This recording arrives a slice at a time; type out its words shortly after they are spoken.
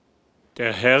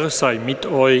Der Herr sei mit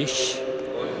euch.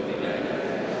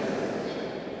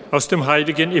 Aus dem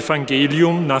heiligen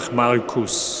Evangelium nach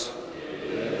Markus.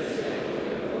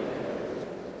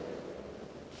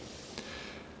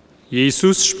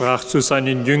 Jesus sprach zu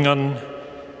seinen Jüngern: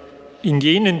 In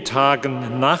jenen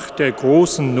Tagen nach der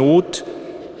großen Not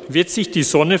wird sich die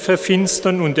Sonne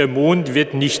verfinstern und der Mond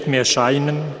wird nicht mehr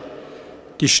scheinen.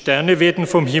 Die Sterne werden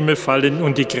vom Himmel fallen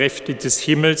und die Kräfte des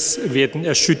Himmels werden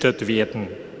erschüttert werden.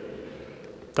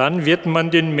 Dann wird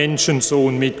man den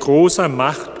Menschensohn mit großer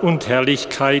Macht und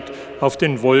Herrlichkeit auf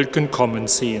den Wolken kommen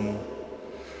sehen.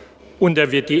 Und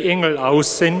er wird die Engel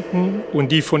aussenden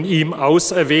und die von ihm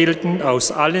Auserwählten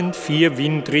aus allen 4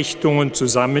 Windrichtungen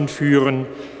zusammenführen,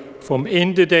 vom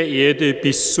Ende der Erde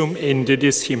bis zum Ende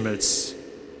des Himmels.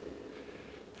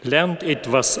 Lernt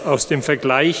etwas aus dem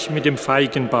Vergleich mit dem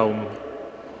Feigenbaum.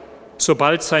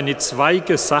 Sobald seine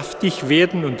Zweige saftig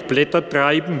werden und Blätter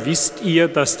treiben, wisst ihr,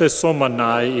 dass der Sommer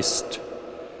nahe ist.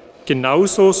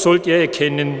 Genauso sollt ihr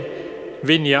erkennen,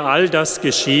 wenn ihr all das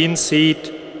geschehen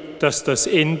seht, dass das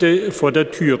Ende vor der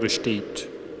Türe steht.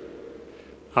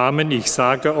 Amen, ich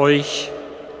sage euch,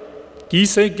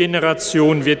 diese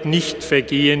Generation wird nicht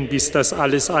vergehen, bis das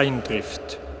alles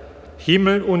eintrifft.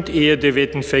 Himmel und Erde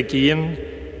werden vergehen,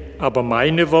 aber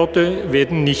meine Worte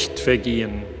werden nicht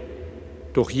vergehen.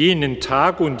 Doch jenen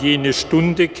Tag und jene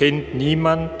Stunde kennt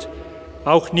niemand,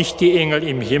 auch nicht die Engel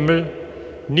im Himmel,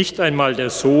 nicht einmal der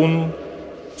Sohn,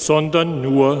 sondern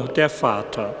nur der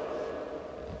Vater.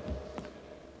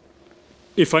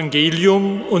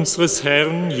 Evangelium unseres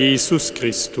Herrn Jesus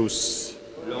Christus.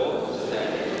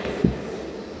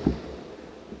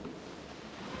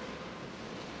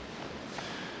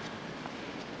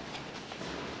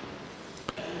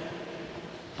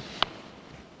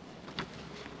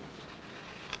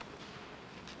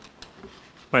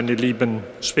 Meine lieben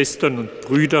Schwestern und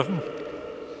Brüder,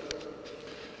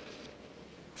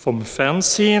 vom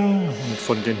Fernsehen und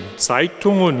von den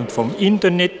Zeitungen und vom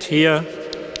Internet her,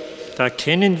 da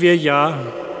kennen wir ja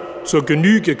zur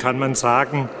Genüge, kann man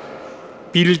sagen,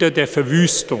 Bilder der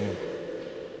Verwüstung.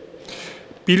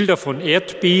 Bilder von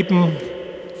Erdbeben,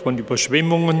 von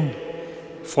Überschwemmungen,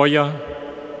 Feuer,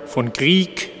 von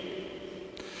Krieg.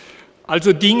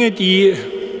 Also Dinge, die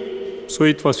so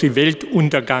etwas wie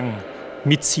Weltuntergang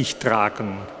mit sich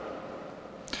tragen.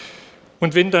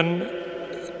 Und wenn dann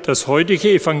das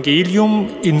heutige Evangelium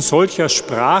in solcher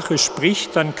Sprache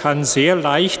spricht, dann kann sehr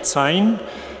leicht sein,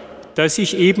 dass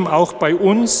sich eben auch bei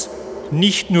uns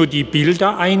nicht nur die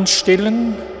Bilder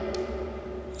einstellen,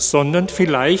 sondern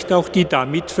vielleicht auch die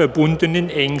damit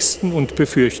verbundenen Ängsten und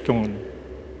Befürchtungen.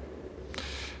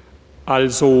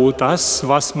 Also das,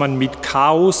 was man mit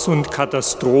Chaos und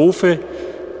Katastrophe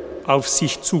auf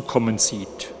sich zukommen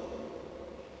sieht.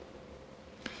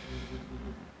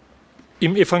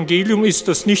 Im Evangelium ist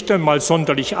das nicht einmal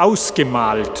sonderlich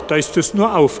ausgemalt, da ist es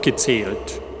nur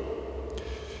aufgezählt.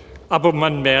 Aber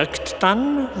man merkt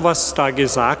dann, was da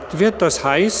gesagt wird, das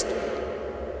heißt,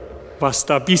 was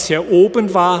da bisher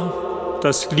oben war,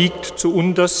 das liegt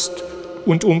zuunterst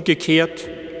und umgekehrt.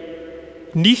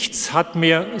 Nichts hat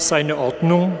mehr seine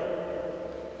Ordnung.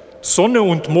 Sonne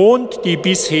und Mond, die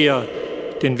bisher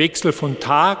den Wechsel von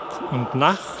Tag und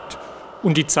Nacht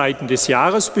und die Zeiten des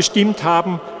Jahres bestimmt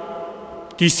haben,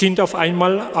 die sind auf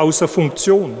einmal außer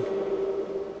Funktion.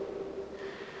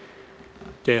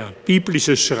 Der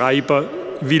biblische Schreiber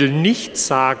will nicht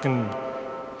sagen,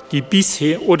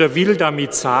 will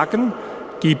damit sagen,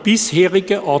 die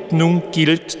bisherige Ordnung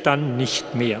gilt dann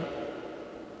nicht mehr.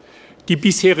 Die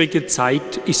bisherige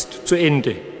Zeit ist zu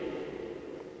Ende.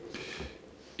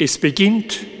 Es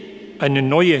beginnt eine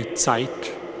neue Zeit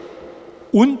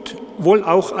und wohl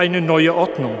auch eine neue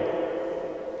Ordnung.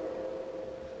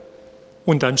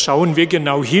 Und dann schauen wir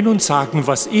genau hin und sagen,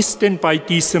 was ist denn bei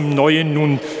diesem Neuen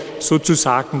nun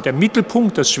sozusagen der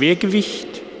Mittelpunkt, das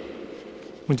Schwergewicht?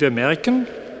 Und wir merken,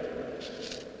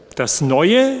 das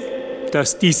Neue,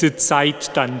 das diese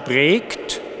Zeit dann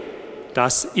prägt,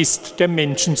 das ist der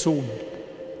Menschensohn.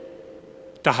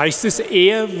 Da heißt es,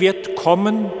 er wird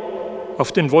kommen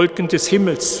auf den Wolken des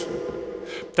Himmels.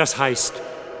 Das heißt,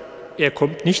 er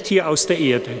kommt nicht hier aus der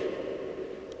Erde.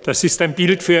 Das ist ein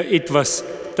Bild für etwas,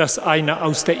 dass einer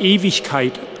aus der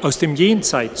Ewigkeit, aus dem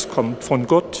Jenseits kommt, von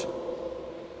Gott.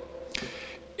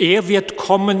 Er wird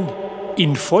kommen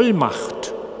in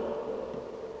Vollmacht.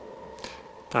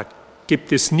 Da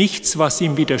gibt es nichts, was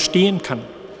ihm widerstehen kann.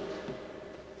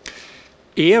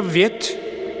 Er wird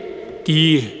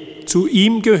die zu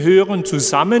ihm gehören,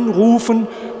 zusammenrufen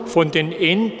von den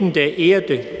Enden der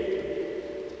Erde.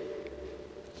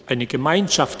 Eine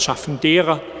Gemeinschaft schaffen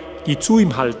derer, die zu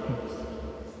ihm halten.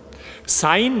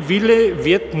 Sein Wille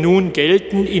wird nun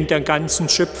gelten in der ganzen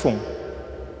Schöpfung.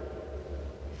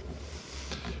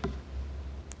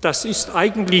 Das ist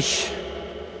eigentlich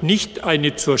nicht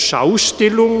eine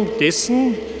Zurschaustellung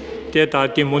dessen, der da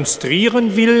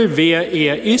demonstrieren will, wer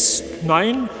er ist.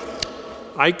 Nein,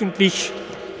 eigentlich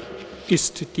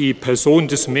ist die Person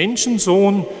des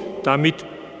Menschensohn damit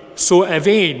so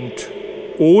erwähnt,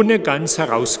 ohne ganz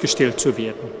herausgestellt zu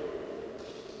werden.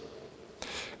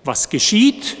 Was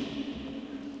geschieht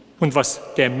und was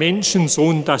der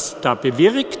Menschensohn das da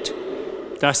bewirkt,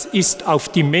 das ist auf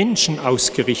die Menschen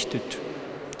ausgerichtet.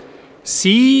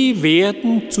 Sie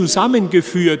werden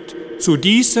zusammengeführt zu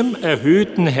diesem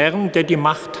erhöhten Herrn, der die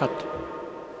Macht hat.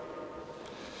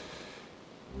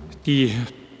 Die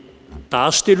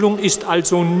Darstellung ist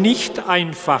also nicht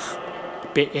einfach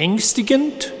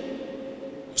beängstigend,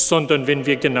 sondern wenn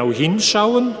wir genau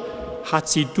hinschauen, hat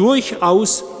sie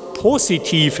durchaus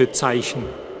positive Zeichen.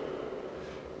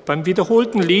 Beim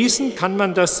wiederholten Lesen kann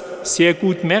man das sehr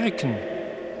gut merken.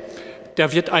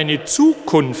 Da wird eine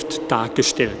Zukunft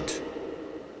dargestellt.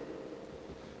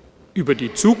 Über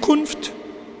die Zukunft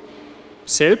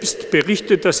selbst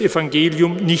berichtet das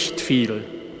Evangelium nicht viel.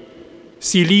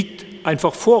 Sie liegt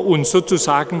einfach vor uns,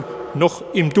 sozusagen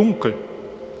noch im Dunkeln.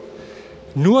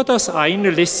 Nur das eine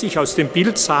lässt sich aus dem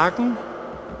Bild sagen: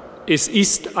 Es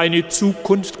ist eine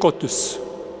Zukunft Gottes.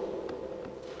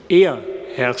 Er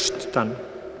herrscht dann.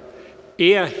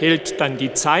 Er hält dann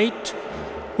die Zeit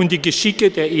und die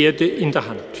Geschicke der Erde in der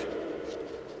Hand.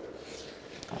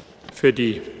 Für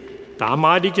die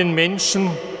damaligen Menschen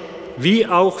wie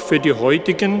auch für die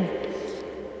heutigen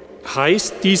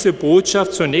heißt diese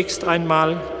Botschaft zunächst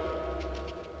einmal: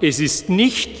 Es ist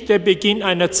nicht der Beginn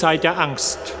einer Zeit der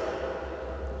Angst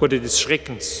oder des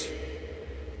Schreckens.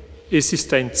 Es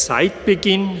ist ein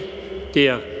Zeitbeginn,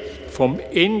 der vom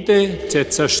Ende der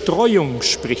Zerstreuung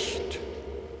spricht,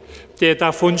 der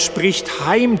davon spricht,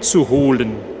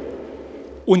 heimzuholen,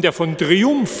 und der von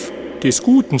Triumph des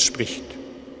Guten spricht.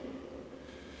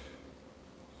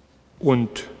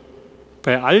 Und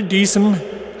bei all diesem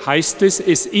heißt es,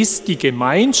 es ist die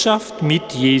Gemeinschaft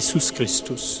mit Jesus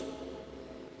Christus.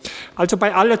 Also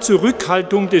bei aller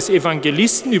Zurückhaltung des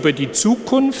Evangelisten über die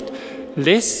Zukunft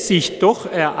lässt sich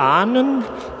doch erahnen,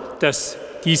 dass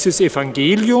dieses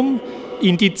Evangelium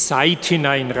in die Zeit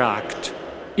hineinragt,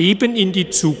 eben in die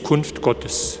Zukunft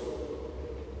Gottes.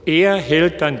 Er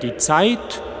hält dann die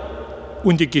Zeit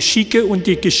und die Geschicke und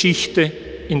die Geschichte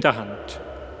in der Hand.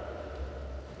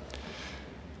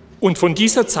 Und von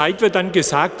dieser Zeit wird dann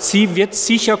gesagt, sie wird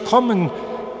sicher kommen.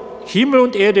 Himmel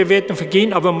und Erde werden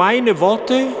vergehen, aber meine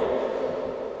Worte,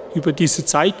 über diese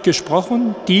Zeit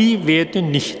gesprochen, die werden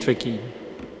nicht vergehen.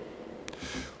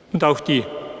 Und auch die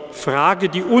Frage,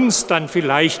 die uns dann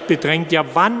vielleicht bedrängt, ja,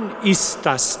 wann ist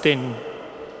das denn?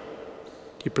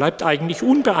 Die bleibt eigentlich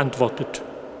unbeantwortet.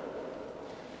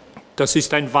 Das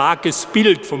ist ein vages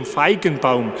Bild vom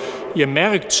Feigenbaum. Ihr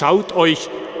merkt, schaut euch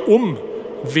um.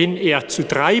 Wenn er zu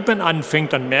treiben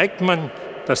anfängt, dann merkt man,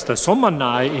 dass der Sommer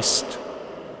nahe ist.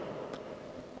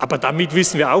 Aber damit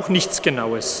wissen wir auch nichts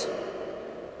Genaues.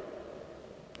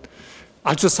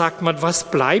 Also sagt man,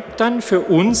 was bleibt dann für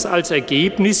uns als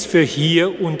Ergebnis für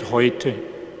hier und heute?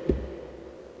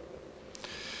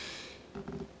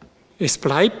 Es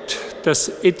bleibt das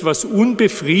etwas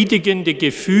unbefriedigende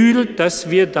Gefühl,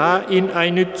 dass wir da in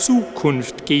eine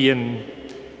Zukunft gehen,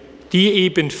 die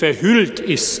eben verhüllt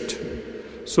ist,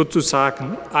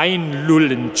 sozusagen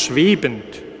einlullend, schwebend,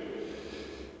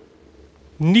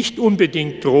 nicht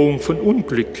unbedingt Drohung von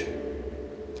Unglück,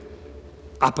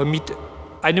 aber mit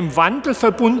einem Wandel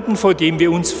verbunden, vor dem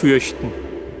wir uns fürchten.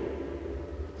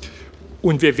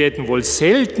 Und wir werden wohl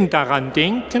selten daran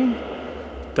denken,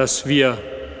 dass wir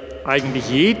eigentlich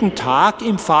jeden Tag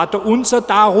im Vaterunser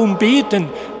darum beten,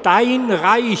 dein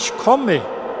Reich komme.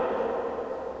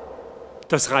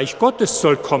 Das Reich Gottes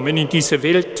soll kommen in diese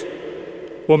Welt,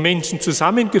 wo Menschen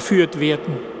zusammengeführt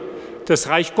werden. Das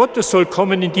Reich Gottes soll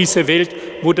kommen in diese Welt,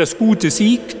 wo das Gute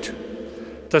siegt.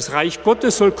 Das Reich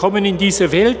Gottes soll kommen in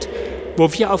diese Welt,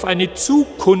 wo wir auf eine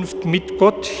Zukunft mit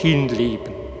Gott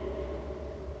hinleben.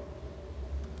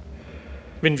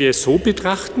 Wenn wir es so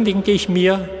betrachten, denke ich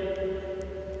mir,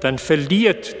 dann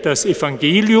verliert das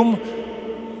Evangelium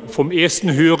vom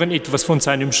ersten Hören etwas von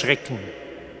seinem Schrecken.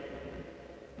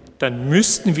 Dann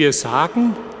müssten wir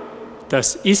sagen,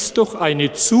 das ist doch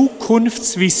eine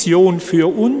Zukunftsvision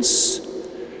für uns,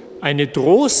 eine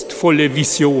trostvolle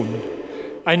Vision,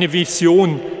 eine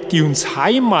Vision, die uns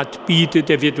Heimat bietet,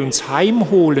 er wird uns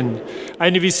heimholen,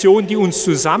 eine Vision, die uns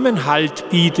Zusammenhalt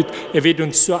bietet, er wird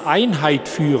uns zur Einheit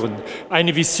führen,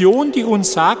 eine Vision, die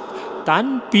uns sagt,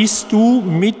 dann bist du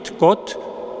mit Gott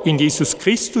in Jesus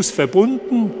Christus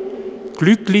verbunden,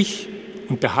 glücklich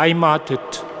und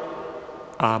beheimatet.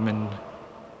 Amen.